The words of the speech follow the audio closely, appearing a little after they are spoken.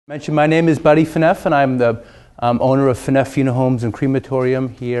Mentioned, my name is Buddy Phaneuf, and I'm the owner of Phaneuf Funeral Homes and Crematorium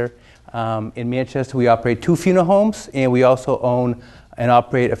here in Manchester. We operate 2 funeral homes, and we also own and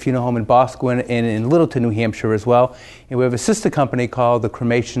operate a funeral home in Boscawen and in Littleton, New Hampshire as well. And we have a sister company called the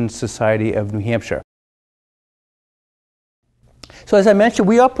Cremation Society of New Hampshire. So as I mentioned,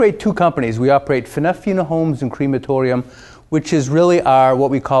 we operate 2 companies. We operate Phaneuf Funeral Homes and Crematorium, which is really what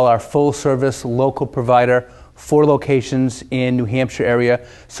we call our full-service local provider, 4 locations in New Hampshire area,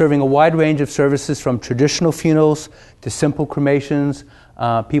 serving a wide range of services from traditional funerals to simple cremations,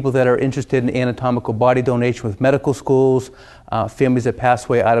 people that are interested in anatomical body donation with medical schools, families that pass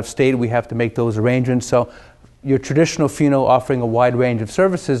away out of state. We have to make those arrangements. So your traditional funeral offering a wide range of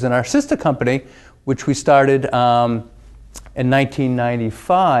services. And our sister company, which we started in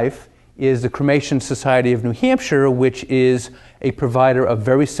 1995, is the Cremation Society of New Hampshire, which is a provider of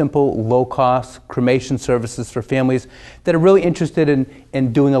very simple, low-cost cremation services for families that are really interested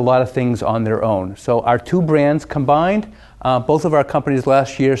in doing a lot of things on their own. So our 2 brands combined, both of our companies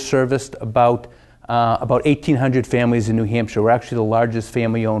last year serviced about 1,800 families in New Hampshire. We're actually the largest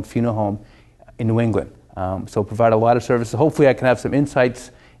family-owned funeral home in New England. So provide a lot of services. Hopefully I can have some insights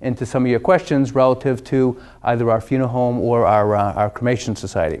into some of your questions relative to either our funeral home or our cremation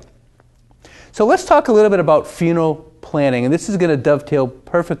society. So let's talk a little bit about funeral planning, and this is going to dovetail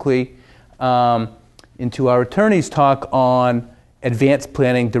perfectly into our attorney's talk on advanced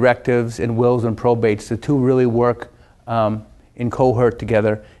planning directives and wills and probates. The 2 really work in cohort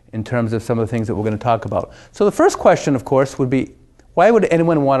together in terms of some of the things that we're going to talk about. So the first question, of course, would be, why would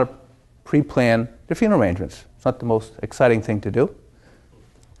anyone want to pre-plan their funeral arrangements? It's not the most exciting thing to do.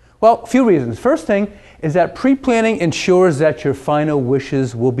 Well, a few reasons. First thing is that pre-planning ensures that your final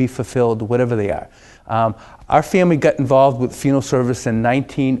wishes will be fulfilled, whatever they are. Our family got involved with funeral service in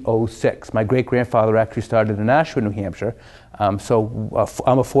 1906. My great-grandfather actually started in Ashford, New Hampshire. So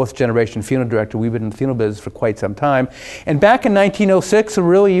I'm a 4th-generation funeral director. We've been in the funeral business for quite some time. And back in 1906, or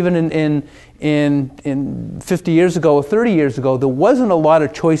really even in 50 years ago or 30 years ago, there wasn't a lot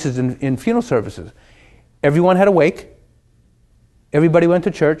of choices in funeral services. Everyone had a wake. Everybody went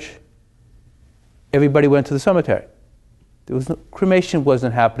to church. Everybody went to the cemetery. Cremation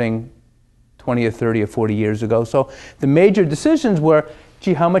wasn't happening 20 or 30 or 40 years ago. So the major decisions were,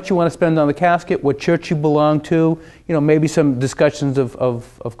 gee, how much you want to spend on the casket, what church you belong to, maybe some discussions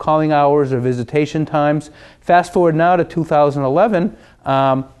of calling hours or visitation times. Fast forward now to 2011,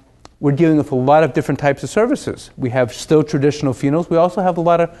 we're dealing with a lot of different types of services. We have still traditional funerals. We also have a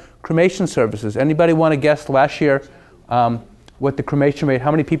lot of cremation services. Anybody want to guess last year what the cremation rate, how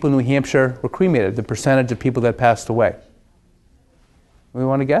many people in New Hampshire were cremated, the percentage of people that passed away? We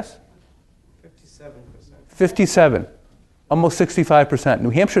want to guess? 57%. 57, almost 65%. New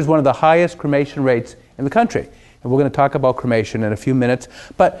Hampshire is one of the highest cremation rates in the country. And we're going to talk about cremation in a few minutes.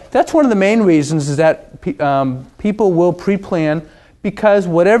 But that's one of the main reasons is that people will pre-plan because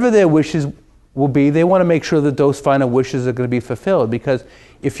whatever their wishes will be, they want to make sure that those final wishes are going to be fulfilled. Because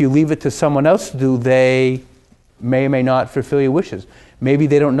if you leave it to someone else to do, they may or may not fulfill your wishes. Maybe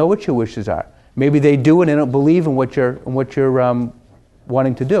they don't know what your wishes are. Maybe they do and they don't believe in what you're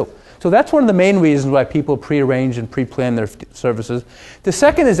wanting to do. So that's one of the main reasons why people pre-arrange and pre-plan their services. The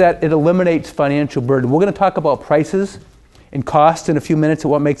second is that it eliminates financial burden. We're going to talk about prices and costs in a few minutes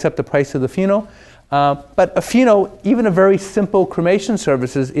and what makes up the price of the funeral. But a funeral, even a very simple cremation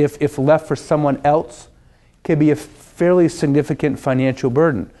services, if left for someone else, can be a fairly significant financial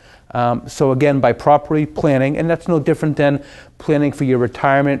burden. So again, by properly planning, and that's no different than planning for your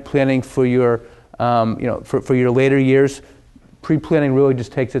retirement, planning for your, for your later years, pre-planning really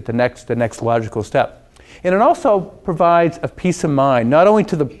just takes it the next logical step. And it also provides a peace of mind, not only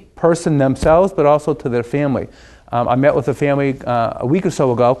to the person themselves, but also to their family. I met with a family a week or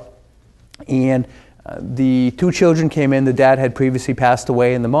so ago, and the 2 children came in. The dad had previously passed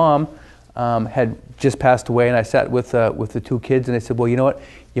away, and the mom had just passed away. And I sat with the 2 kids, and I said, well, you know what?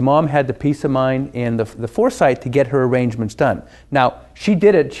 Your mom had the peace of mind and the foresight to get her arrangements done. Now, she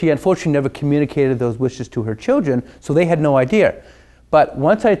did it. She unfortunately never communicated those wishes to her children, so they had no idea. But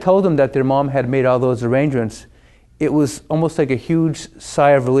once I told them that their mom had made all those arrangements, it was almost like a huge sigh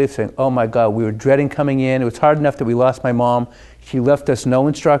of relief saying, oh my God, we were dreading coming in. It was hard enough that we lost my mom. She left us no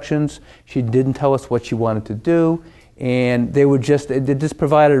instructions. She didn't tell us what she wanted to do. And they just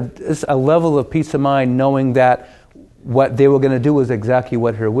provided a level of peace of mind knowing that what they were going to do was exactly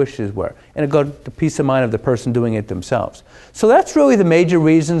what her wishes were. And it got the peace of mind of the person doing it themselves. So that's really the major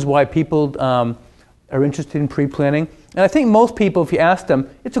reasons why people are interested in pre-planning. And I think most people, if you ask them,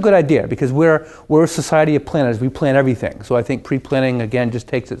 it's a good idea because we're a society of planners. We plan everything. So I think pre-planning, again, just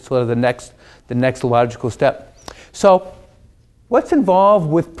takes it sort of the next logical step. So What's involved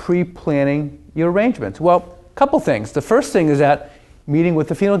with pre-planning your arrangements? Well, a couple things. The first thing is that meeting with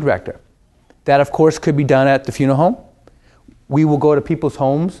the funeral director. That, of course, could be done at the funeral home. We will go to people's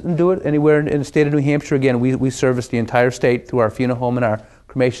homes and do it anywhere in the state of New Hampshire. Again, we service the entire state through our funeral home and our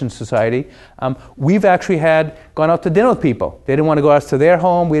cremation society. We've actually gone out to dinner with people. They didn't want to go out to their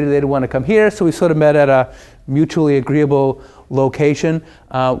home. They didn't want to come here, so we sort of met at a mutually agreeable location.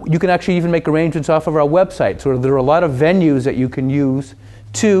 You can actually even make arrangements off of our website. So there are a lot of venues that you can use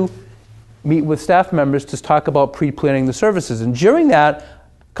to meet with staff members to talk about pre-planning the services. And during that,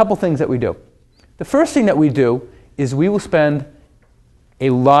 a couple things that we do. The first thing that we do is we will spend a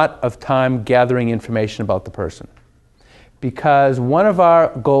lot of time gathering information about the person. Because one of our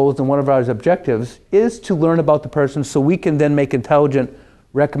goals and one of our objectives is to learn about the person so we can then make intelligent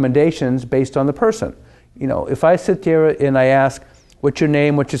recommendations based on the person. You know, if I sit there and I ask, what's your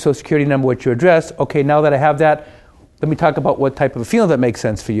name, what's your social security number, what's your address? Okay, now that I have that, let me talk about what type of a funeral that makes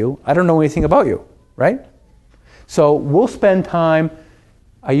sense for you. I don't know anything about you, right? So we'll spend time.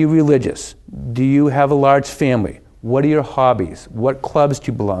 Are you religious? Do you have a large family? What are your hobbies? What clubs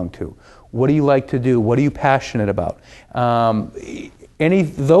do you belong to? What do you like to do? What are you passionate about? Any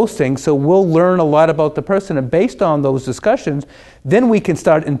of those things. So we'll learn a lot about the person, and based on those discussions, then we can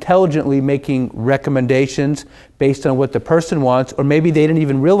start intelligently making recommendations based on what the person wants, or maybe they didn't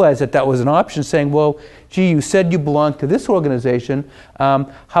even realize that that was an option, saying, well, gee, you said you belong to this organization. How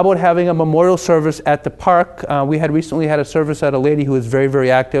about having a memorial service at the park? We had recently had a service at a lady who was very,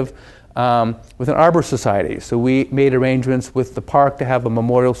 very active with an arbor society. So we made arrangements with the park to have a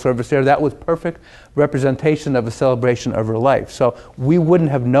memorial service there. That was perfect representation of a celebration of her life. So we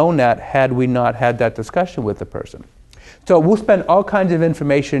wouldn't have known that had we not had that discussion with the person. So we'll spend all kinds of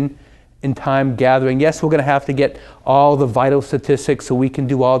information and time gathering. Yes, we're going to have to get all the vital statistics so we can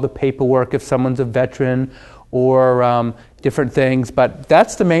do all the paperwork if someone's a veteran or different things. But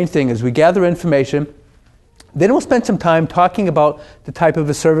that's the main thing, is we gather information. Then we'll spend some time talking about the type of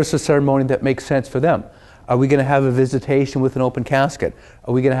a service or ceremony that makes sense for them. Are we going to have a visitation with an open casket?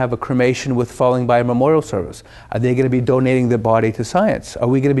 Are we going to have a cremation with following by a memorial service? Are they going to be donating their body to science? Are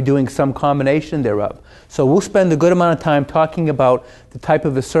we going to be doing some combination thereof? So we'll spend a good amount of time talking about the type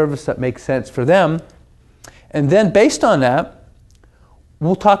of a service that makes sense for them. And then based on that,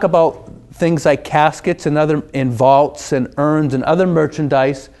 we'll talk about things like caskets and vaults and urns and other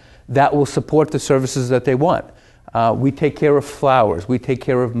merchandise that will support the services that they want. We take care of flowers, we take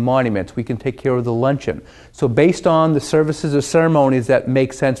care of monuments, we can take care of the luncheon. So based on the services or ceremonies that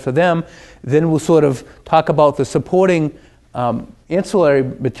make sense for them, then we'll sort of talk about the supporting ancillary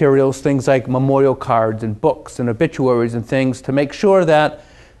materials, things like memorial cards and books and obituaries and things, to make sure that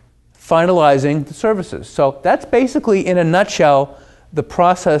finalizing the services. So that's basically, in a nutshell, the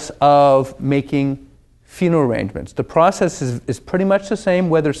process of making funeral arrangements. The process is pretty much the same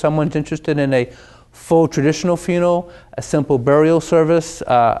whether someone's interested in a full traditional funeral, a simple burial service,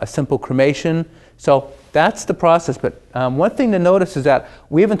 a simple cremation. So that's the process. But one thing to notice is that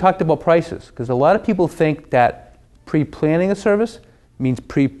we haven't talked about prices, because a lot of people think that pre-planning a service means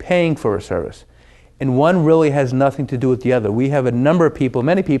prepaying for a service. And one really has nothing to do with the other. We have a number of people,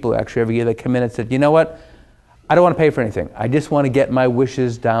 many people actually every year, that come in and said, you know what, I don't want to pay for anything. I just want to get my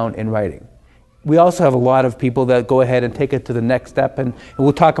wishes down in writing. We also have a lot of people that go ahead and take it to the next step, and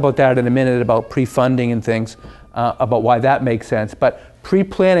we'll talk about that in a minute, about pre-funding and things, about why that makes sense. But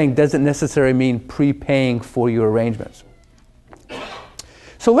pre-planning doesn't necessarily mean prepaying for your arrangements.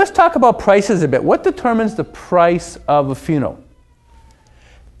 So let's talk about prices a bit. What determines the price of a funeral?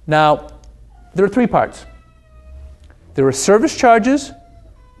 Now, there are three parts. There are service charges,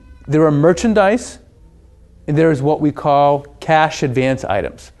 there are merchandise, and there is what we call cash advance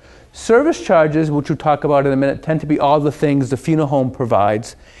items. Service charges, which we'll talk about in a minute, tend to be all the things the funeral home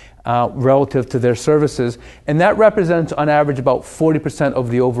provides relative to their services, and that represents on average about 40% of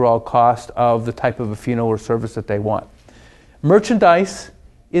the overall cost of the type of a funeral or service that they want. Merchandise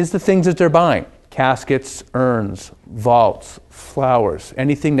is the things that they're buying: caskets, urns, vaults, flowers,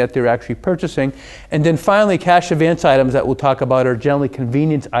 anything that they're actually purchasing. And then finally, cash advance items that we'll talk about are generally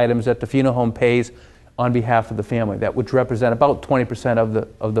convenience items that the funeral home pays on behalf of the family, that which represent about 20%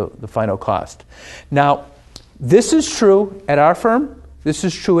 of the final cost. Now, this is true at our firm, this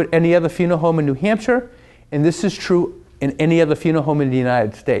is true at any other funeral home in New Hampshire, and this is true in any other funeral home in the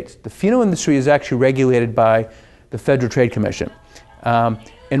United States. The funeral industry is actually regulated by the Federal Trade Commission.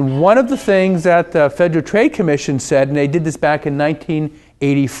 And one of the things that the Federal Trade Commission said, and they did this back in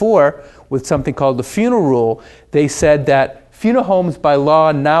 1984 with something called the funeral rule, they said that funeral homes by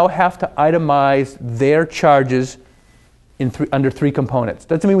law now have to itemize their charges under three components.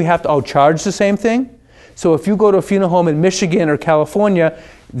 Doesn't mean we have to all charge the same thing. So if you go to a funeral home in Michigan or California,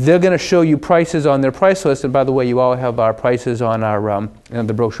 they're going to show you prices on their price list. And by the way, you all have our prices on our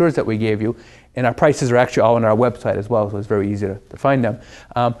the brochures that we gave you. And our prices are actually all on our website as well, so it's very easy to find them.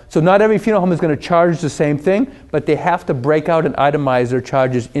 So not every funeral home is going to charge the same thing, but they have to break out and itemize their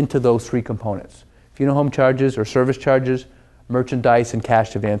charges into those three components: funeral home charges or service charges, merchandise, and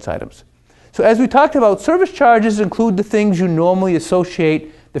cash advance items. So as we talked about, service charges include the things you normally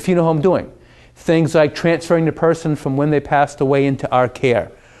associate the funeral home doing. Things like transferring the person from when they passed away into our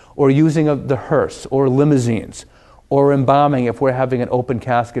care, or using of the hearse or limousines, or embalming if we're having an open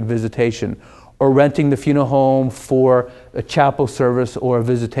casket visitation, or renting the funeral home for a chapel service or a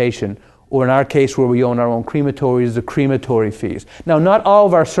visitation, or in our case where we own our own crematories, the crematory fees. Now, not all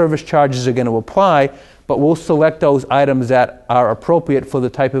of our service charges are going to apply, but we'll select those items that are appropriate for the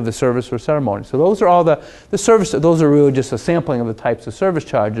type of the service or ceremony. So those are all the service, those are really just a sampling of the types of service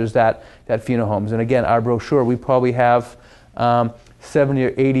charges that funeral homes. And again, our brochure, we probably have 70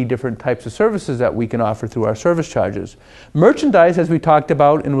 or 80 different types of services that we can offer through our service charges. Merchandise, as we talked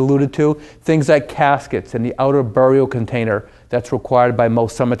about and alluded to, things like caskets and the outer burial container that's required by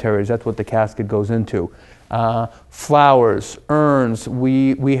most cemeteries. That's what the casket goes into. Flowers, urns.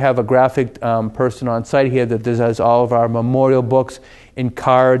 We have a graphic person on site here that does all of our memorial books and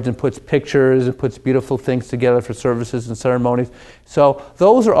cards and puts pictures and puts beautiful things together for services and ceremonies. So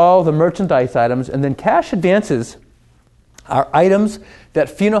those are all the merchandise items. And then cash advances are items that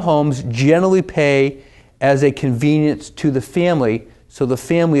funeral homes generally pay as a convenience to the family, so the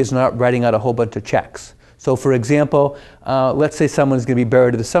family is not writing out a whole bunch of checks. So for example, let's say someone's going to be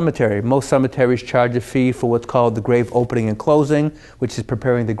buried at the cemetery. Most cemeteries charge a fee for what's called the grave opening and closing, which is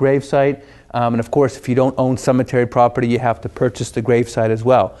preparing the gravesite. And of course, if you don't own cemetery property, you have to purchase the gravesite as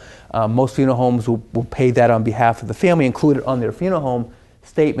well. Most funeral homes will pay that on behalf of the family, included on their funeral home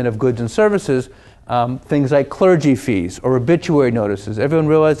statement of goods and services. Things like clergy fees or obituary notices. Everyone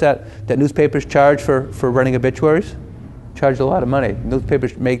realize that newspapers charge for running obituaries? Charge a lot of money.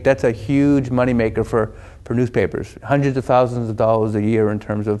 Newspapers that's a huge money maker for newspapers. Hundreds of thousands of dollars a year in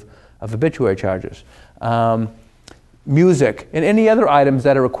terms of obituary charges. Music and any other items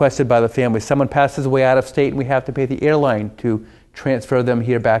that are requested by the family. Someone passes away out of state and we have to pay the airline to transfer them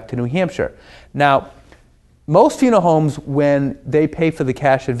here back to New Hampshire. Now, most funeral homes, when they pay for the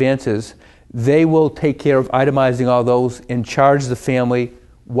cash advances, they will take care of itemizing all those and charge the family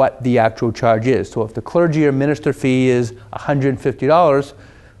what the actual charge is. So if the clergy or minister fee is $150,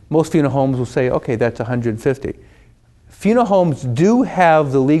 most funeral homes will say, okay, that's $150. Funeral homes do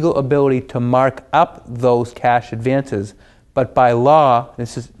have the legal ability to mark up those cash advances, but by law,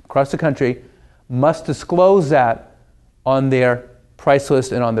 this is across the country, must disclose that on their price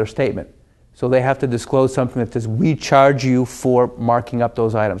list and on their statement. So they have to disclose something that says, we charge you for marking up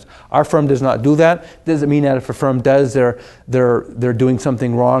those items. Our firm does not do that. Doesn't mean that if a firm does, they're doing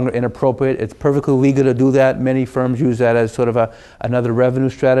something wrong or inappropriate. It's perfectly legal to do that. Many firms use that as sort of another revenue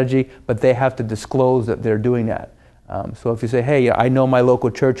strategy, but they have to disclose that they're doing that. So if you say, hey, I know my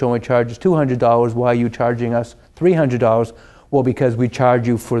local church only charges $200, why are you charging us $300? Well, because we charge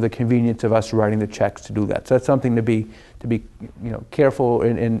you for the convenience of us writing the checks to do that. So that's something to be careful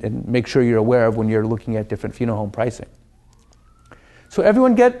and make sure you're aware of when you're looking at different funeral home pricing. So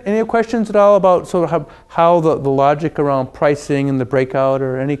everyone get any questions at all about sort of how the logic around pricing and the breakout,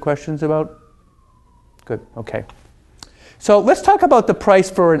 or any questions about? Good, okay. So let's talk about the price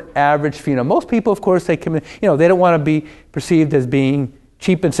for an average funeral. Most people, of course, they come in, they don't want to be perceived as being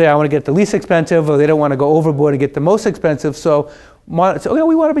cheap and say, I want to get the least expensive, or they don't want to go overboard and get the most expensive. So we want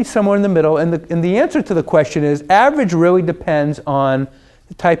to be somewhere in the middle. And the answer to the question is, average really depends on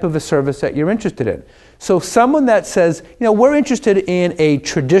the type of a service that you're interested in. So someone that says, we're interested in a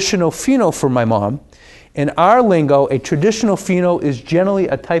traditional funeral for my mom. In our lingo, a traditional funeral is generally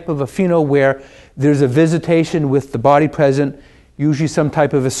a type of a funeral where there's a visitation with the body present, usually some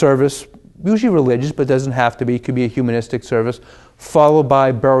type of a service, usually religious, but doesn't have to be. It could be a humanistic service, followed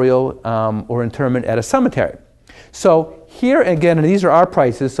by burial or interment at a cemetery. So here again, and these are our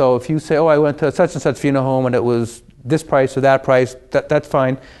prices. So if you say, I went to such and such funeral home and it was this price or that price, that's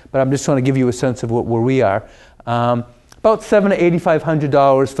fine. But I'm just trying to give you a sense of where we are. About $700 to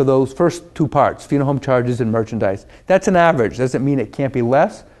 $8,500 for those first two parts, funeral home charges and merchandise. That's an average. Doesn't mean it can't be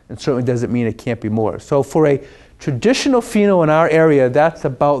less, and certainly doesn't mean it can't be more. So for a traditional funeral in our area, that's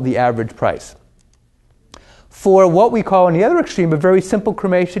about the average price. For what we call, on the other extreme, a very simple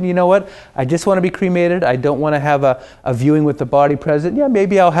cremation, I just want to be cremated. I don't want to have a viewing with the body present. Yeah,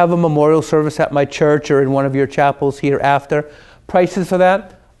 maybe I'll have a memorial service at my church or in one of your chapels here after. Prices for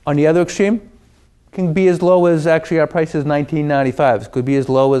that, on the other extreme, can be as low as, actually our price is $19.95. It could be as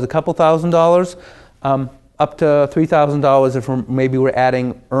low as a couple $1,000 up to $3,000 if maybe we're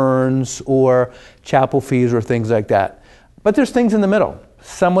adding urns or chapel fees or things like that. But there's things in the middle.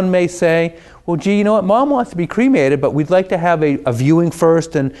 Someone may say, well, gee, you know what, Mom wants to be cremated, but we'd like to have a viewing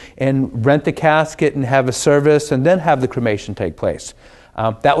first and rent the casket and have a service and then have the cremation take place.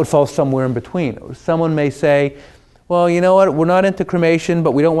 That would fall somewhere in between. Or someone may say, well, you know what, we're not into cremation,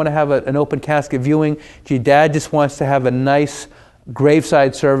 but we don't want to have an open casket viewing. Gee, Dad just wants to have a nice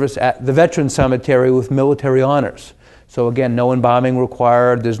graveside service at the Veterans Cemetery with military honors. So again, no embalming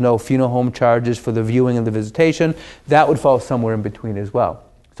required, there's no funeral home charges for the viewing and the visitation. That would fall somewhere in between as well.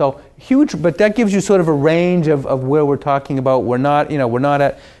 So huge, but that gives you sort of a range of where we're talking about. We're not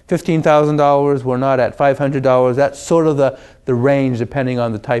at $15,000, we're not at $500. That's sort of the range depending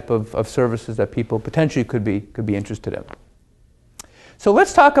on the type of services that people potentially could be interested in. So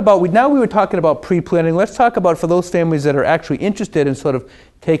let's talk about, now we were talking about pre-planning, let's talk about for those families that are actually interested in sort of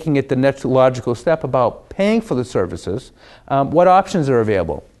taking it the next logical step about paying for the services, what options are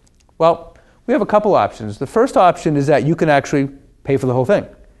available? Well, we have a couple options. The first option is that you can actually pay for the whole thing.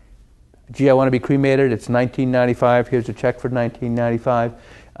 Gee, I want to be cremated, it's $19.95, here's a check for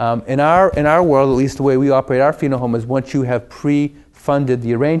 $19.95. In our world, at least the way we operate our funeral home is once you have pre-funded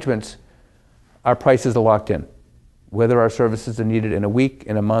the arrangements, our prices are locked in. Whether our services are needed in a week,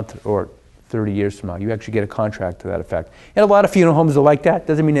 in a month, or 30 years from now. You actually get a contract to that effect. And a lot of funeral homes are like that.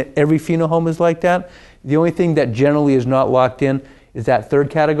 Doesn't mean that every funeral home is like that. The only thing that generally is not locked in is that third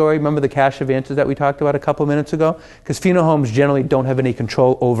category. Remember the cash advances that we talked about a couple minutes ago? Because funeral homes generally don't have any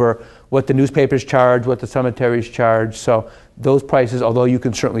control over what the newspapers charge, what the cemeteries charge. So those prices, although you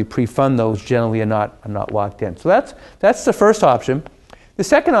can certainly pre-fund those, generally are not locked in. So that's the first option. The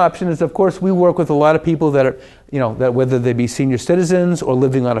second option is, of course, we work with a lot of people that are, that whether they be senior citizens or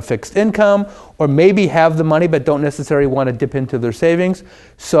living on a fixed income or maybe have the money but don't necessarily want to dip into their savings.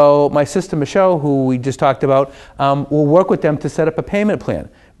 So my sister Michelle, who we just talked about, will work with them to set up a payment plan.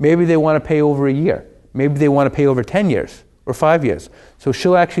 Maybe they want to pay over a year. Maybe they want to pay over 10 years or 5 years. So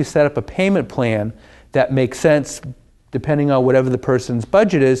she'll actually set up a payment plan that makes sense depending on whatever the person's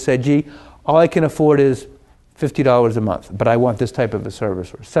budget is. Say, gee, all I can afford is $50 a month, but I want this type of a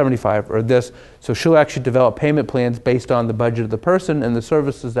service, or $75 or this. So she'll actually develop payment plans based on the budget of the person and the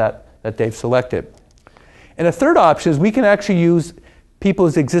services that they've selected. And a third option is we can actually use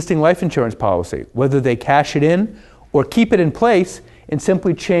people's existing life insurance policy, whether they cash it in or keep it in place and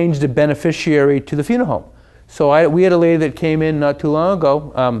simply change the beneficiary to the funeral home. So we had a lady that came in not too long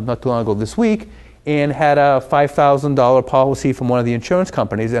ago this week, and had a $5,000 policy from one of the insurance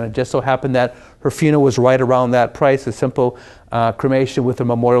companies, and it just so happened that her funeral was right around that price, a simple cremation with a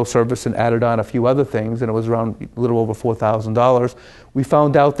memorial service and added on a few other things, and it was around a little over $4,000. We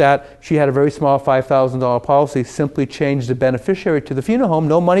found out that she had a very small $5,000 policy, simply changed the beneficiary to the funeral home,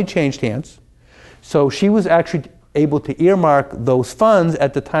 no money changed hands. So she was actually able to earmark those funds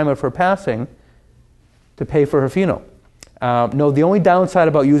at the time of her passing to pay for her funeral. No, the only downside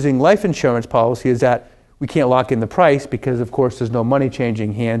about using life insurance policy is that we can't lock in the price because, of course, there's no money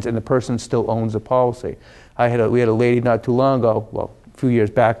changing hands and the person still owns the policy. We had a lady not too long ago, well, a few years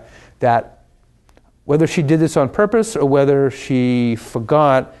back, that whether she did this on purpose or whether she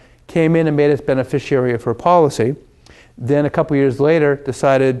forgot, came in and made us beneficiary of her policy. Then a couple years later,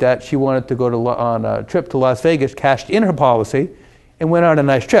 decided that she wanted to go on a trip to Las Vegas, cashed in her policy, and went on a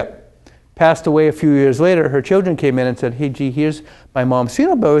nice trip. Passed away a few years later, her children came in and said, hey, gee, here's my mom's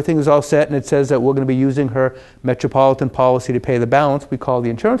funeral bill, everything is all set, and it says that we're going to be using her metropolitan policy to pay the balance. We called the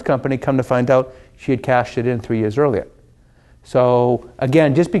insurance company, come to find out she had cashed it in 3 years earlier. So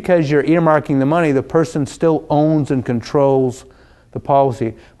again, just because you're earmarking the money, the person still owns and controls the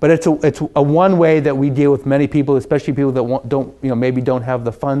policy. But it's a one way that we deal with many people, especially people that maybe don't have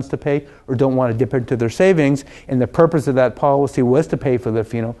the funds to pay or don't want to dip into their savings, and the purpose of that policy was to pay for the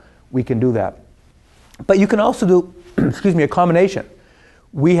funeral. We can do that. But you can also do, a combination.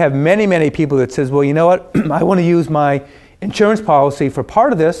 We have many, many people that says, well, you know what, I want to use my insurance policy for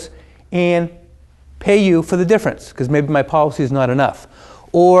part of this and pay you for the difference because maybe my policy is not enough.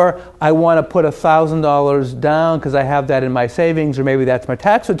 Or I want to put $1,000 down because I have that in my savings, or maybe that's my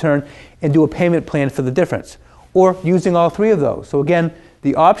tax return, and do a payment plan for the difference. Or using all three of those. So again,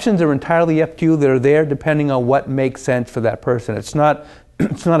 the options are entirely up to you. They're there depending on what makes sense for that person. It's not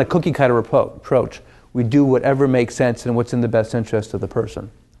a cookie cutter approach. We do whatever makes sense and what's in the best interest of the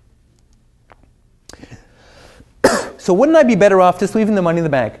person. So wouldn't I be better off just leaving the money in the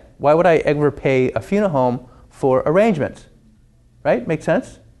bank? Why would I ever pay a funeral home for arrangements? Right? Makes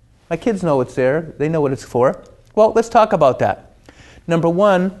sense? My kids know it's there. They know what it's for. Well, let's talk about that. Number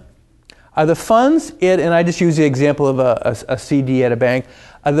one, Are the funds, and I just use the example of a CD at a bank,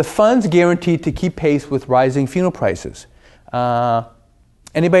 are the funds guaranteed to keep pace with rising funeral prices?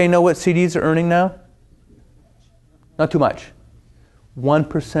 Anybody know what CDs are earning now? Not too much.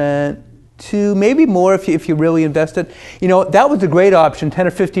 1%, 2%, maybe more if you really invested. You know, that was a great option 10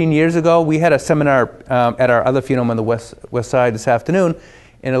 or 15 years ago. We had a seminar at our other funeral home on the west side this afternoon,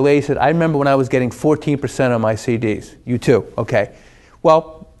 and a lady said, I remember when I was getting 14% on my CDs. You too, okay.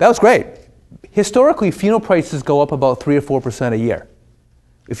 Well, that was great. Historically, funeral prices go up about 3 or 4% a year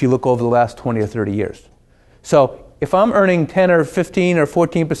if you look over the last 20 or 30 years. So if I'm earning 10 or 15 or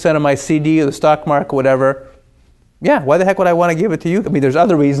 14% on my CD or the stock market, whatever, yeah, why the heck would I want to give it to you? I mean, there's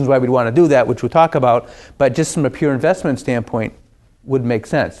other reasons why we'd want to do that, which we'll talk about, but just from a pure investment standpoint, would make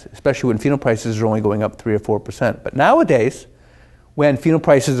sense, especially when funeral prices are only going up 3 or 4%. But nowadays, when funeral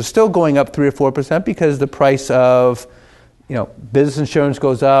prices are still going up 3 or 4% because the price of, you know, business insurance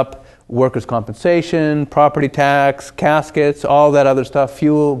goes up, workers' compensation, property tax, caskets, all that other stuff,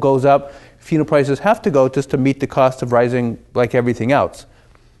 fuel goes up, funeral prices have to go just to meet the cost of rising like everything else.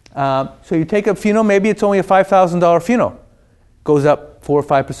 So you take a funeral, maybe it's only a $5,000 funeral, goes up 4 or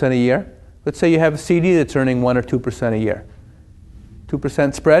 5% a year. Let's say you have a CD that's earning 1 or 2% a year.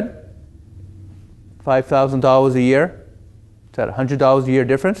 2% spread, $5,000 a year. Is that $100 a year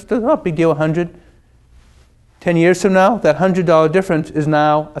difference? That's not a big deal, 100. 10 years from now, that $100 difference is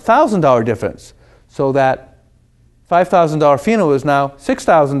now a $1,000 difference. So that $5,000 funeral is now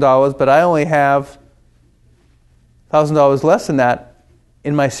 $6,000, but I only have $1,000 less than that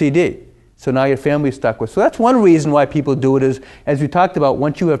in my CD. So now your family's stuck with. So that's one reason why people do it is, as we talked about,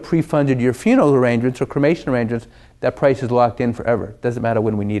 once you have pre-funded your funeral arrangements or cremation arrangements, that price is locked in forever. Doesn't matter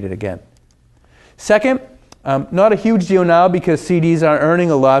when we need it again. Second, not a huge deal now because CDs aren't earning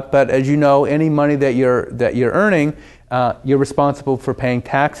a lot, but as you know, any money that you're earning, you're responsible for paying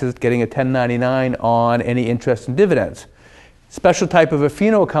taxes, getting a 1099 on any interest and dividends. Special type of a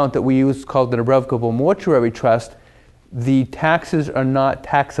funeral account that we use called an irrevocable mortuary trust, the taxes are not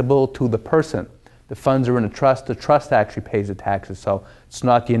taxable to the person. The funds are in a trust. The trust actually pays the taxes, so it's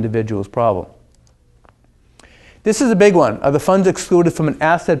not the individual's problem. This is a big one. Are the funds excluded from an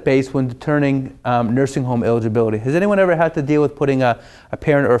asset base when determining nursing home eligibility? Has anyone ever had to deal with putting a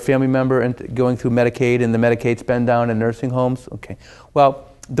parent or a family member into going through Medicaid and the Medicaid spend down in nursing homes? Okay. Well,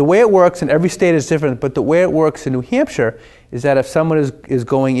 the way it works, and every state is different, but the way it works in New Hampshire is that if someone is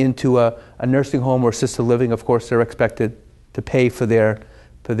going into a nursing home or assisted living, of course, they're expected to pay for their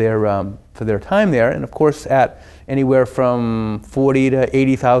time there, and of course, at anywhere from $40,000 to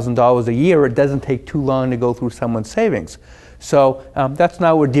 $80,000 a year, it doesn't take too long to go through someone's savings. So that's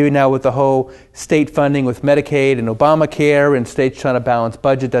now we're dealing now with the whole state funding with Medicaid and Obamacare, and states trying to balance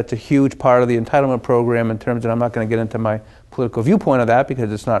budget. That's a huge part of the entitlement program in terms of, I'm not going to get into my political viewpoint of that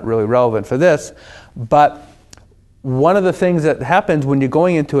because it's not really relevant for this, but one of the things that happens when you're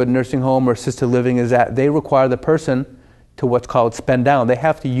going into a nursing home or assisted living is that they require the person to what's called spend down. They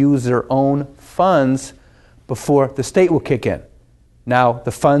have to use their own funds before the state will kick in. Now,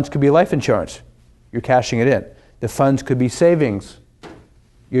 the funds could be life insurance. You're cashing it in. The funds could be savings.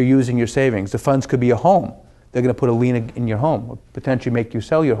 You're using your savings. The funds could be a home. They're going to put a lien in your home, or potentially make you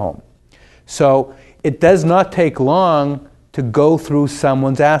sell your home. So it does not take long to go through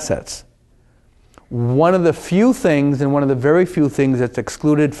someone's assets. One of the few things, and one of the very few things that's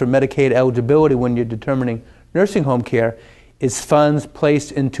excluded from Medicaid eligibility when you're determining nursing home care is funds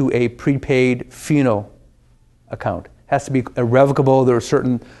placed into a prepaid funeral account. It has to be irrevocable. There are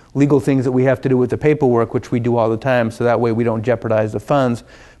certain legal things that we have to do with the paperwork, which we do all the time, so that way we don't jeopardize the funds.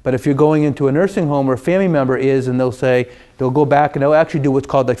 But if you're going into a nursing home where a family member is, and they'll go back and they'll actually do what's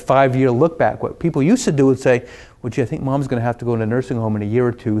called a 5-year look back. What people used to do would say, well, gee, I think mom's going to have to go into a nursing home in a year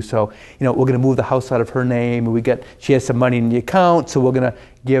or two, so we're going to move the house out of her name, and she has some money in the account, so we're going to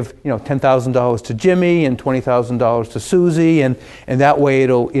give $10,000 to Jimmy and $20,000 to Susie, and that way it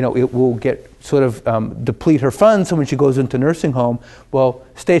will get sort of deplete her funds. So when she goes into nursing home, well,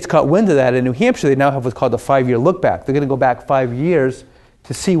 states caught wind of that. In New Hampshire, they now have what's called a 5-year look back. They're going to go back 5 years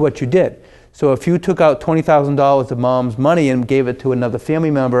to see what you did. So if you took out $20,000 of mom's money and gave it to another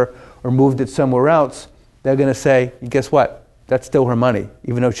family member or moved it somewhere else, they're going to say, guess what? That's still her money,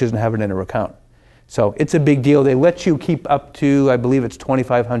 even though she doesn't have it in her account. So it's a big deal. They let you keep up to, I believe it's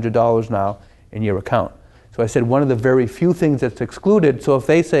 $2,500 now in your account. So I said one of the very few things that's excluded. So if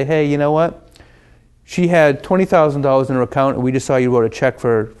they say, hey, you know what? She had $20,000 in her account, and we just saw you wrote a check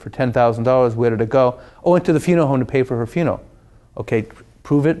for $10,000. Where did it go? Oh, into the funeral home to pay for her funeral. Okay,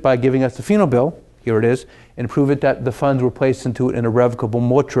 prove it by giving us the funeral bill. Here it is. And prove it that the funds were placed into an irrevocable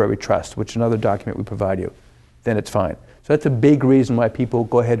mortuary trust, which is another document we provide you. then it's fine. So that's a big reason why people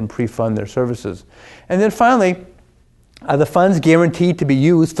go ahead and pre-fund their services. And then finally, are the funds guaranteed to be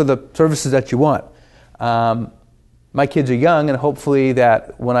used for the services that you want? My kids are young, and hopefully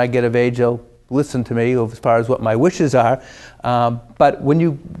that when I get of age, they'll listen to me as far as what my wishes are. But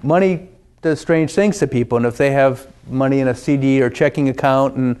money does strange things to people, and if they have money in a CD or checking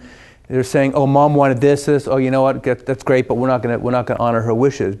account, and they're saying, "Oh, Mom wanted this," oh, you know what? That's great, but we're not going to honor her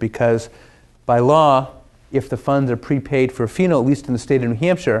wishes, because by law, if the funds are prepaid for a funeral, at least in the state of New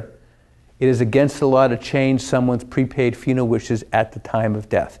Hampshire, it is against the law to change someone's prepaid funeral wishes at the time of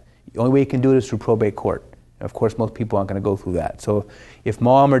death. The only way you can do it is through probate court. And of course, most people aren't going to go through that. So if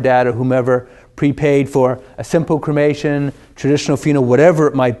Mom or Dad or whomever prepaid for a simple cremation, traditional funeral, whatever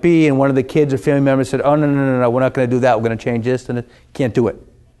it might be, and one of the kids or family members said, "Oh, no, we're not going to do that, we're going to change this," then you can't do it.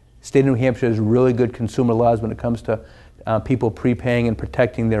 The state of New Hampshire has really good consumer laws when it comes to people prepaying and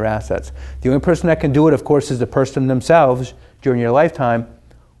protecting their assets. The only person that can do it, of course, is the person themselves during your lifetime,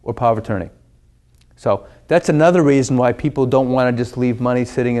 or power of attorney. So that's another reason why people don't want to just leave money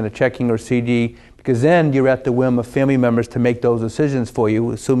sitting in a checking or CD, because then you're at the whim of family members to make those decisions for you,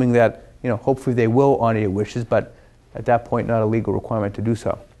 assuming that, hopefully they will honor your wishes, but at that point, not a legal requirement to do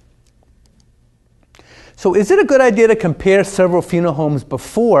so. So is it a good idea to compare several funeral homes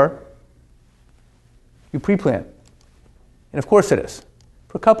before you pre-plan? And of course it is,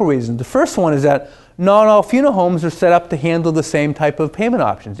 for a couple reasons. The first one is that not all funeral homes are set up to handle the same type of payment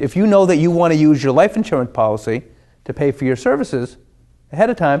options. If you know that you want to use your life insurance policy to pay for your services ahead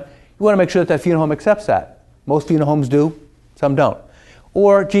of time, you want to make sure that that funeral home accepts that. Most funeral homes do, some don't.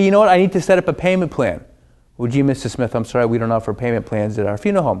 Or, gee, you know what, I need to set up a payment plan. Well, gee, Mr. Smith, I'm sorry, we don't offer payment plans at our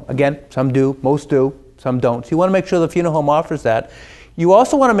funeral home. Again, some do, most do, some don't. So you want to make sure the funeral home offers that. You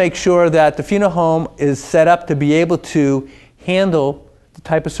also want to make sure that the funeral home is set up to be able to handle the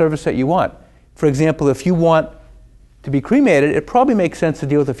type of service that you want. For example, if you want to be cremated, it probably makes sense to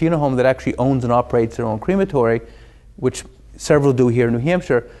deal with a funeral home that actually owns and operates their own crematory, which several do here in New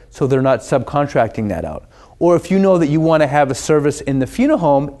Hampshire, so they're not subcontracting that out. Or if you know that you want to have a service in the funeral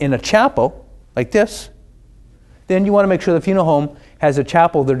home in a chapel, like this, then you want to make sure the funeral home has a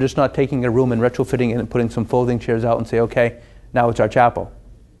chapel. They're just not taking a room and retrofitting it and putting some folding chairs out and say, okay, now it's our chapel.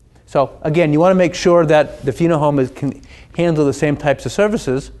 So again, you want to make sure that the funeral home can handle the same types of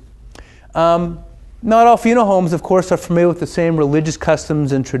services. Not all funeral homes, of course, are familiar with the same religious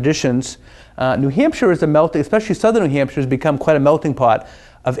customs and traditions. New Hampshire is especially southern New Hampshire, has become quite a melting pot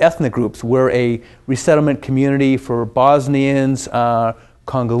of ethnic groups. We're a resettlement community for Bosnians,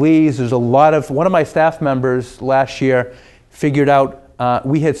 Congolese. There's one of my staff members last year figured out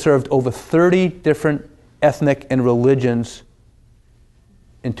we had served over 30 different ethnic and religions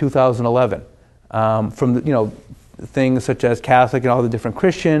in 2011. From things such as Catholic and all the different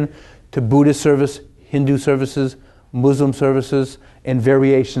Christian, to Buddhist service, Hindu services, Muslim services, and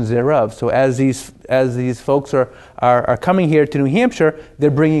variations thereof. So as these folks are coming here to New Hampshire,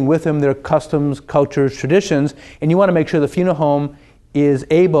 they're bringing with them their customs, cultures, traditions, and you want to make sure the funeral home is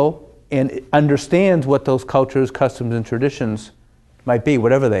able and understands what those cultures, customs, and traditions might be,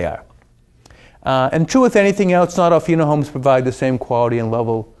 whatever they are. And true with anything else, not all funeral homes provide the same quality and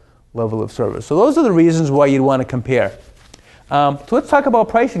level of service. So those are the reasons why you'd want to compare. So let's talk about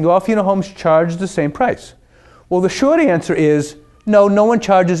pricing. Do all funeral homes charge the same price? Well, the short answer is no one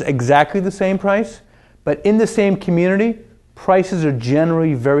charges exactly the same price, but in the same community, prices are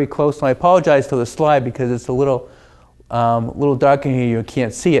generally very close. And I apologize for the slide because it's a little dark in here, you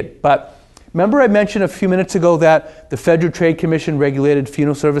can't see it. But remember I mentioned a few minutes ago that the Federal Trade Commission regulated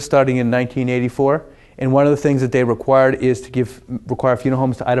funeral service starting in 1984? And one of the things that they required is to require funeral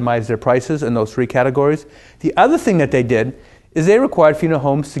homes to itemize their prices in those three categories. The other thing that they did is they required funeral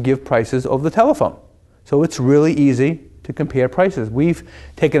homes to give prices over the telephone. So it's really easy to compare prices. We've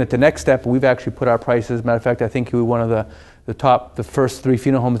taken it to the next step. We've actually put our prices. Matter of fact, I think we were one of the first 3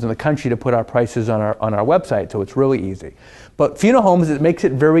 funeral homes in the country to put our prices on our website. So it's really easy. But funeral homes, it makes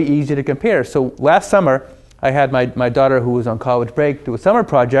it very easy to compare. So last summer, I had my daughter, who was on college break, do a summer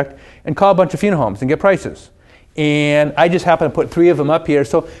project and call a bunch of funeral homes and get prices. And I just happened to put 3 of them up here.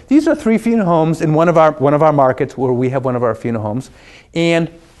 So these are 3 funeral homes in one of our markets where we have one of our funeral homes,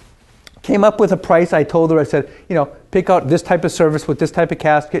 and came up with a price. I told her, I said, pick out this type of service with this type of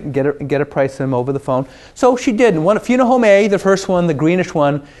casket and get a price from them over the phone. So she did. One funeral home A, the first one, the greenish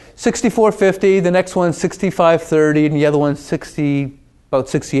one, $6,450. The next one, $6,530, and the other one, about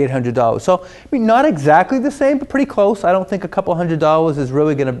 $6,800. So, not exactly the same, but pretty close. I don't think a couple $100 is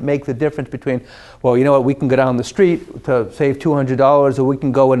really going to make the difference between, well, you know what, we can go down the street to save $200, or we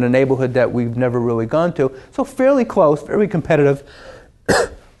can go in a neighborhood that we've never really gone to. So fairly close, very competitive.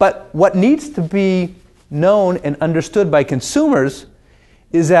 But what needs to be known and understood by consumers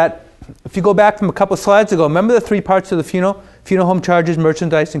is that, if you go back from a couple slides ago, remember the three parts of the funeral? Funeral home charges,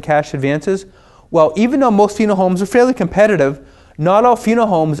 merchandise, and cash advances? Well, even though most funeral homes are fairly competitive, not all funeral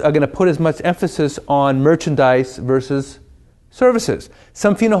homes are going to put as much emphasis on merchandise versus services.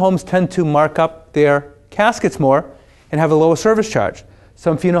 Some funeral homes tend to mark up their caskets more and have a lower service charge.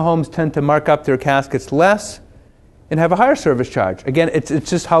 Some funeral homes tend to mark up their caskets less and have a higher service charge. Again, it's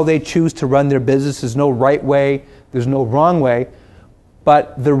just how they choose to run their business. There's no right way, there's no wrong way.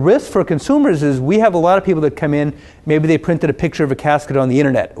 But the risk for consumers is we have a lot of people that come in, maybe they printed a picture of a casket on the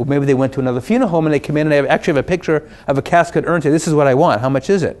internet, or maybe they went to another funeral home and they come in and they actually have a picture of a casket urn and say, this is what I want, how much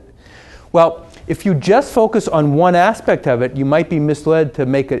is it? Well, if you just focus on one aspect of it, you might be misled to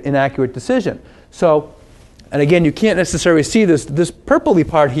make an inaccurate decision. So, and again, you can't necessarily see this purpley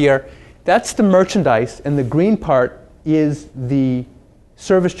part here, that's the merchandise, and the green part is the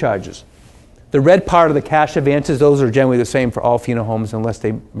service charges. The red part of the cash advances, those are generally the same for all funeral homes unless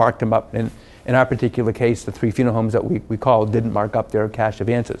they marked them up. In our particular case, the 3 funeral homes that we called didn't mark up their cash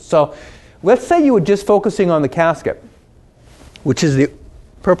advances. So let's say you were just focusing on the casket, which is the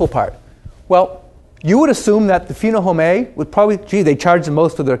purple part. Well, you would assume that the funeral home A would probably, gee, they charge the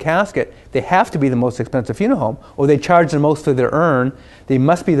most for their casket. They have to be the most expensive funeral home. Or they charge the most for their urn. They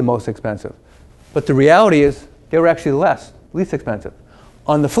must be the most expensive. But the reality is they were actually least expensive.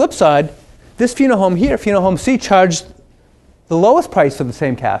 On the flip side, this funeral home here, funeral home C, charged the lowest price for the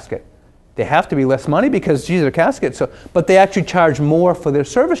same casket. They have to be less money because, geez, they're caskets. But they actually charge more for their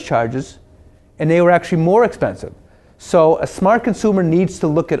service charges, and they were actually more expensive. So a smart consumer needs to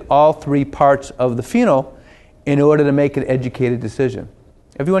look at all 3 parts of the funeral in order to make an educated decision.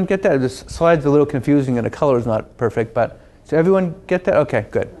 Everyone get that? This slide's a little confusing and the color is not perfect, but so everyone get that? Okay,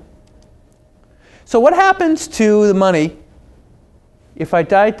 good. So what happens to the money if I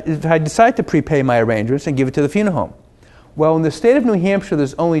decide to prepay my arrangements and give it to the funeral home? Well, in the state of New Hampshire,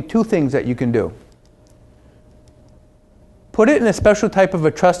 there's only 2 things that you can do. Put it in a special type of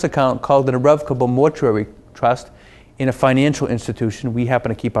a trust account called an irrevocable mortuary trust in a financial institution. We happen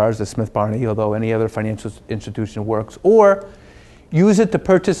to keep ours at Smith Barney, although any other financial institution works. Or use it to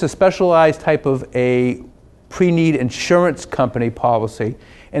purchase a specialized type of a pre-need insurance company policy.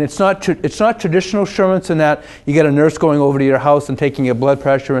 And it's not traditional insurance in that you get a nurse going over to your house and taking your blood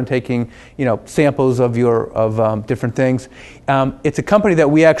pressure and taking samples of different things. It's a company that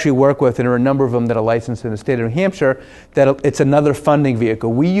we actually work with, and there are a number of them that are licensed in the state of New Hampshire. That it's another funding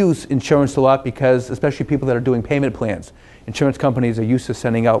vehicle. We use insurance a lot because, especially people that are doing payment plans, insurance companies are used to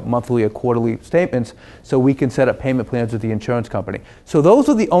sending out monthly or quarterly statements, so we can set up payment plans with the insurance company. So those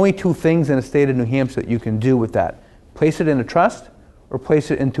are the only 2 things in the state of New Hampshire that you can do with that: place it in a trust, or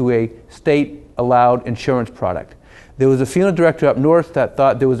place it into a state-allowed insurance product. There was a funeral director up north that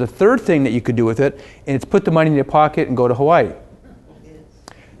thought there was a 3rd thing that you could do with it, and it's put the money in your pocket and go to Hawaii.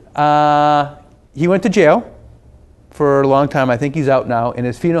 He went to jail for a long time. I think he's out now, and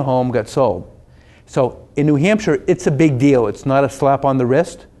his funeral home got sold. So in New Hampshire, it's a big deal. It's not a slap on the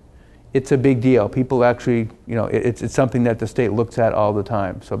wrist. It's a big deal. People actually, it's something that the state looks at all the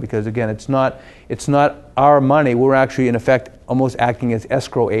time. So because again, it's not our money. We're actually in effect almost acting as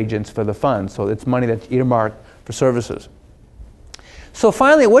escrow agents for the fund. So it's money that's earmarked for services. So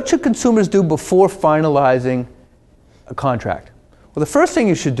finally, what should consumers do before finalizing a contract? Well, the first thing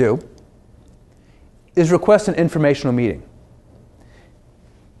you should do is request an informational meeting.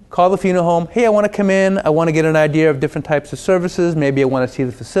 Call the funeral home. Hey, I want to come in. I want to get an idea of different types of services. Maybe I want to see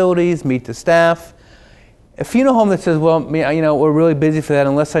the facilities, meet the staff. A funeral home that says, well, we're really busy for that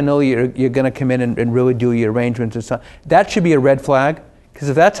unless I know you're going to come in and really do your arrangements and stuff. That should be a red flag, because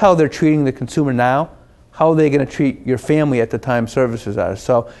if that's how they're treating the consumer now, how are they going to treat your family at the time services are?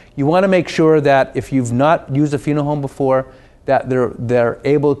 So you want to make sure that if you've not used a funeral home before, that they're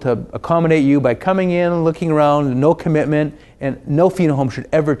able to accommodate you by coming in, looking around, no commitment, and no funeral home should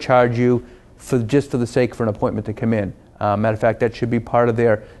ever charge you just for the sake of an appointment to come in. Matter of fact, that should be part of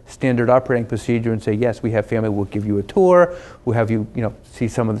their standard operating procedure and say, yes, we have family, we'll give you a tour, we'll have you, see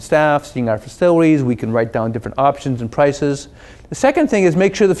some of the staff, seeing our facilities, we can write down different options and prices. The second thing is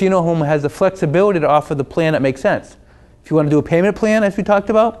make sure the funeral home has the flexibility to offer the plan that makes sense. If you want to do a payment plan, as we talked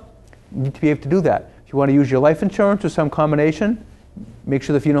about, you need to be able to do that. If you want to use your life insurance or some combination, make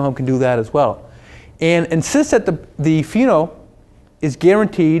sure the funeral home can do that as well. And insist that the funeral is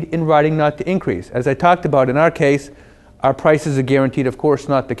guaranteed in writing not to increase. As I talked about in our case, our prices are guaranteed, of course,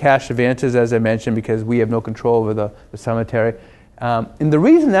 not the cash advances, as I mentioned, because we have no control over the cemetery. And the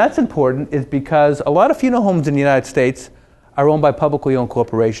reason that's important is because a lot of funeral homes in the United States are owned by publicly owned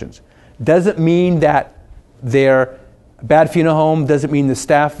corporations. Doesn't mean that they're A bad funeral home doesn't mean the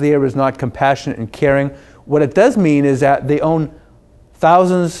staff there is not compassionate and caring. What it does mean is that they own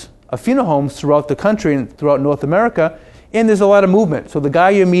thousands of funeral homes throughout the country and throughout North America, and there's a lot of movement. So the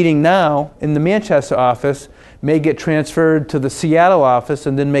guy you're meeting now in the Manchester office may get transferred to the Seattle office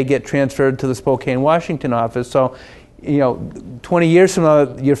and then may get transferred to the Spokane, Washington office. So, 20 years from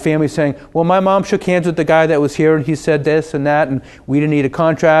now, your family's saying, well, my mom shook hands with the guy that was here and he said this and that and we didn't need a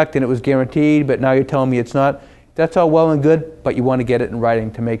contract and it was guaranteed, but now you're telling me it's not. That's all well and good, but you want to get it in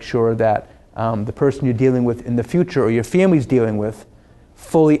writing to make sure that the person you're dealing with in the future or your family's dealing with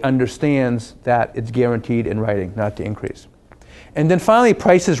fully understands that it's guaranteed in writing, not to increase. And then finally,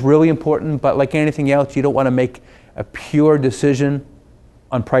 price is really important, but like anything else, you don't want to make a pure decision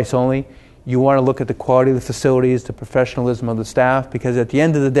on price only. You want to look at the quality of the facilities, the professionalism of the staff, because at the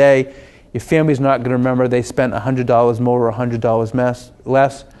end of the day, your family's not going to remember they spent $100 more or $100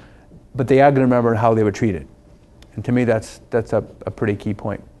 less, but they are going to remember how they were treated. And to me, that's a pretty key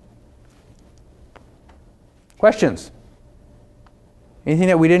point. Questions? Anything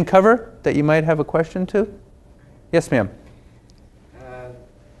that we didn't cover that you might have a question to? Yes, ma'am.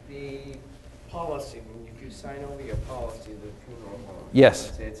 The policy, if you sign over your policy, the funeral home, yes.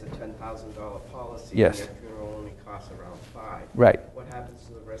 Let's say it's a $10,000 policy, yes. And your funeral only costs around $5,000. Right. What happens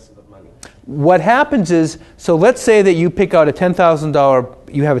to the rest of the money? What happens is, so let's say that you pick out a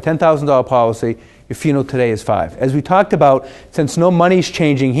 $10,000, you have a $10,000 policy, your funeral today is $5,000. As we talked about, since no money's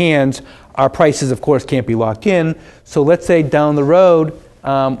changing hands, our prices, of course, can't be locked in. So let's say down the road,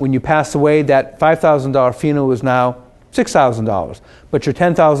 when you pass away, that $5,000 funeral is now $6,000. But your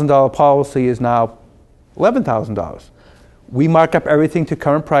 $10,000 policy is now $11,000. We mark up everything to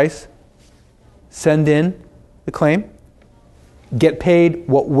current price, send in the claim, get paid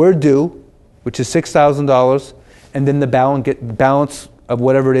what we're due, which is $6,000, and then the balance of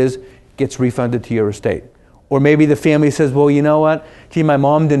whatever it is gets refunded to your estate. Or maybe the family says, well, you know what? Gee, my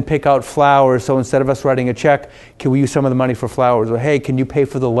mom didn't pick out flowers, so instead of us writing a check, can we use some of the money for flowers? Or hey, can you pay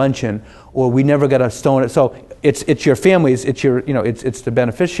for the luncheon? Or we never got a stone. So it's your family's, it's the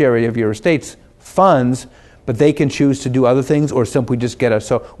beneficiary of your estate's funds, but they can choose to do other things or simply just get us.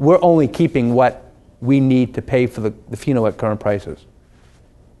 So we're only keeping what we need to pay for the funeral at current prices.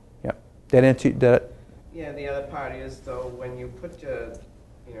 Yeah. That answer that? Yeah, the other part is though, when you put your,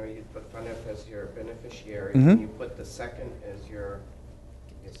 you put Phaneuf as your beneficiary, Mm-hmm. and you put the second as your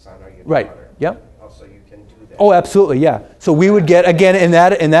son or your right. daughter. Yep. Also, you can do that. Oh, absolutely, yeah. So we would get, again, in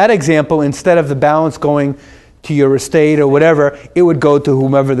that example, instead of the balance going to your estate or whatever, it would go to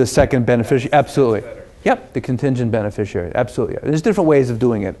whomever the second beneficiary. Absolutely. Yep, the contingent beneficiary. Absolutely. There's different ways of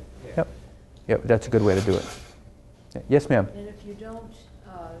doing it. Yeah. Yep. Yep, that's a good way to do it. Yeah. Yes, ma'am. And if you don't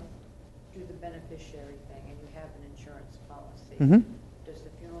do the beneficiary thing and you have an insurance policy, Mm-hmm. does the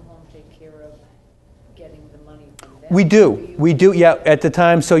funeral home take care of getting the money from them? We do, yeah, at the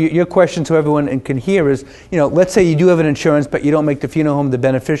time. So your question to everyone can hear is, let's say you do have an insurance, but you don't make the funeral home the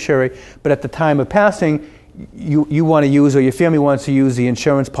beneficiary, but at the time of passing, you want to use, or your family wants to use the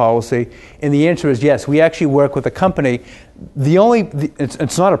insurance policy. And the answer is yes. We actually work with a company.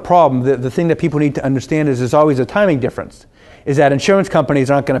 It's not a problem. The thing that people need to understand is there's always a timing difference. Is that insurance companies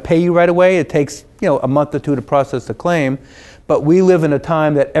aren't going to pay you right away. It takes a month or two to process the claim. But we live in a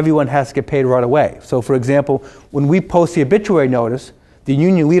time that everyone has to get paid right away. So for example, when we post the obituary notice, the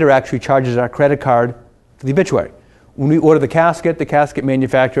union leader actually charges our credit card for the obituary. When we order the casket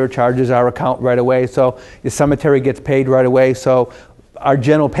manufacturer charges our account right away. So the cemetery gets paid right away. So our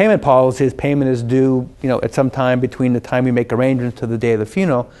general payment policy is payment is due, at some time between the time we make arrangements to the day of the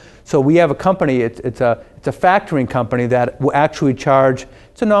funeral. So we have a company, it's a factoring company that will actually charge,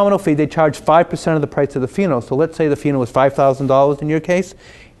 it's a nominal fee, they charge 5% of the price of the funeral. So let's say the funeral was $5,000 in your case,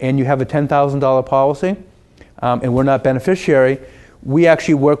 and you have a $10,000 policy, and we're not beneficiary. We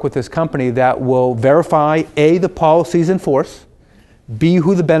actually work with this company that will verify, A, the policy's in force, B,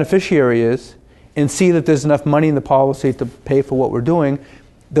 who the beneficiary is, and see that there's enough money in the policy to pay for what we're doing.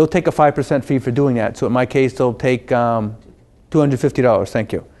 They'll take a 5% fee for doing that. So in my case, they'll take $250,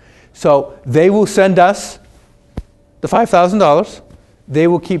 thank you. So they will send us the $5,000. They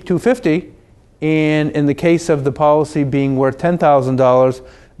will keep $250, and in the case of the policy being worth $10,000,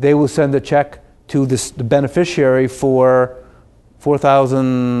 they will send a check to the beneficiary for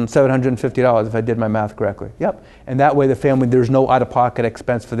 $4,750, if I did my math correctly. Yep. And that way the family, there's no out-of-pocket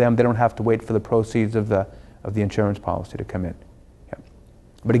expense for them. They don't have to wait for the proceeds of the insurance policy to come in. Yep.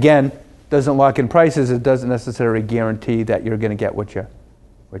 But again, doesn't lock in prices. It doesn't necessarily guarantee that you're going to get what you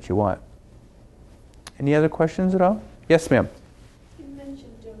want. Any other questions at all? Yes, ma'am. You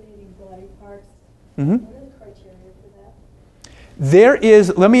mentioned donating body parts. Mm-hmm. What are the criteria for that? There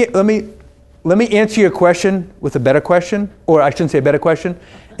is, let me let me answer your question with a better question, or I shouldn't say a better question,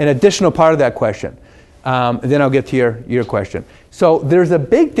 an additional part of that question. Then I'll get to your question. So there's a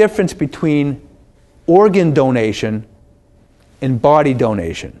big difference between organ donation and body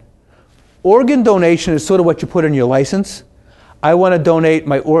donation. Organ donation is sort of what you put in your license. I want to donate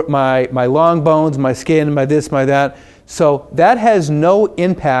my long bones, my skin, my this, my that. So that has no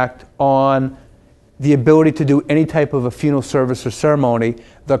impact on the ability to do any type of a funeral service or ceremony.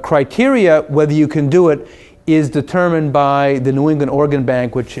 The criteria, whether you can do it, is determined by the New England Organ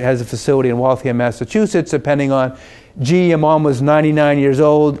Bank, which has a facility in Waltham, Massachusetts, depending on, gee, your mom was 99 years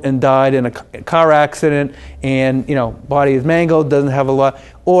old and died in a car accident, and body is mangled, doesn't have a lot,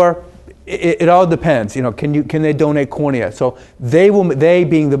 or it all depends. Can they donate cornea? So they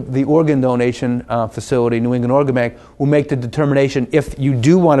being the organ donation facility, New England Organ Bank, will make the determination if you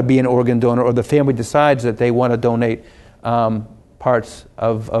do want to be an organ donor, or the family decides that they want to donate parts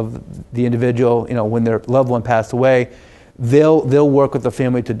of the individual. When their loved one passed away, they'll work with the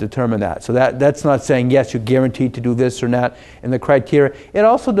family to determine that. So that's not saying yes, you're guaranteed to do this or not. And the criteria, it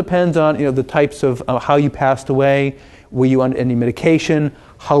also depends on the types of how you passed away. Were you on any medication?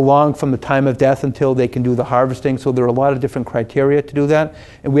 How long from the time of death until they can do the harvesting? So there are a lot of different criteria to do that.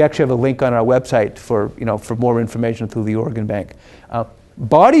 And we actually have a link on our website for more information through the organ bank.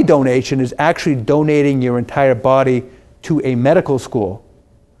 Body donation is actually donating your entire body to a medical school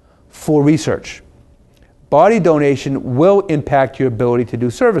for research. Body donation will impact your ability to do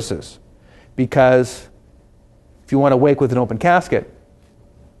services, because if you want to wake with an open casket,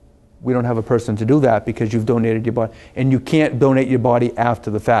 we don't have a person to do that because you've donated your body. And you can't donate your body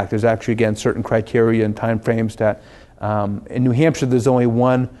after the fact. There's actually, again, certain criteria and time frames that, in New Hampshire, there's only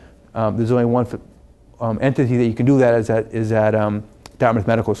one entity that you can do that, is at Dartmouth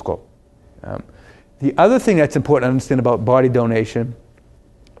Medical School. The other thing that's important to understand about body donation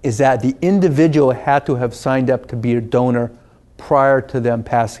is that the individual had to have signed up to be a donor prior to them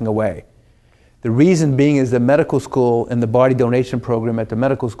passing away. The reason being is the medical school and the body donation program at the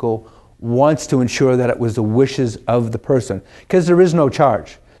medical school wants to ensure that it was the wishes of the person, because there is no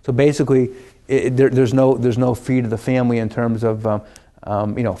charge. So basically, there's no fee to the family in terms of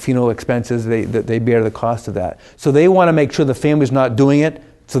funeral expenses. They bear the cost of that. So they want to make sure the family's not doing it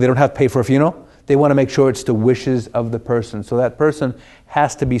so they don't have to pay for a funeral. They want to make sure it's the wishes of the person. So that person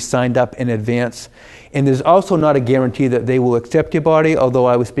has to be signed up in advance. And there's also not a guarantee that they will accept your body, although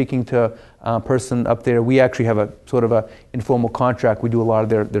I was speaking to a person up there. We actually have a sort of a informal contract. We do a lot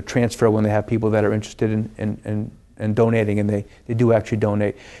of their transfer when they have people that are interested in donating, and they do actually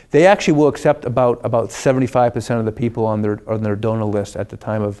donate. They actually will accept about 75% of the people on their donor list at the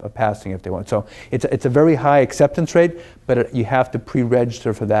time of passing if they want. So it's a very high acceptance rate, but you have to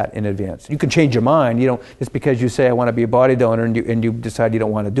pre-register for that in advance. You can change your mind. Just because you say I want to be a body donor and you decide you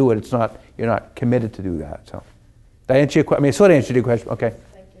don't want to do it, you're not committed to do that. So did I answer your question? I sort of answered your question. Okay.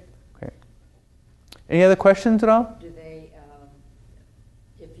 Thank you. Okay. Any other questions at all? Do they,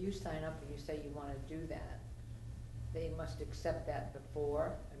 if you sign up and you say you want to do that, they must accept that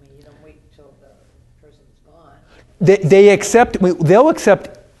before? You don't wait till the person's gone. They'll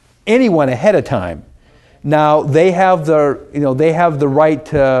accept anyone ahead of time. Now they have the right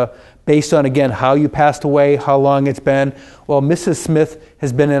to, based on, again, how you passed away, how long it's been. Well, Mrs. Smith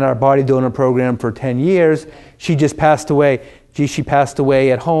has been in our body donor program for 10 years. She just passed away. She passed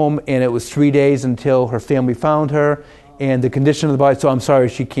away at home, and it was 3 days until her family found her, and the condition of the body, so I'm sorry,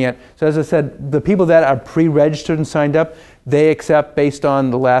 she can't. So as I said, the people that are pre-registered and signed up, they accept, based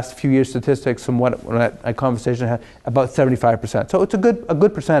on the last few years' statistics from what a conversation I had, about 75%. So it's a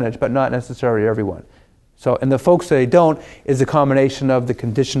good percentage, but not necessarily everyone. So, and the folks that they don't is a combination of the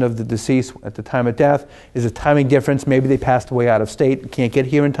condition of the deceased at the time of death, is a timing difference. Maybe they passed away out of state, can't get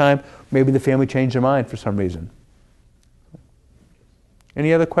here in time. Maybe the family changed their mind for some reason.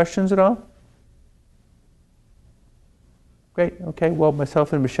 Any other questions at all? Great. Okay. Well,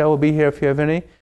 myself and Michelle will be here if you have any.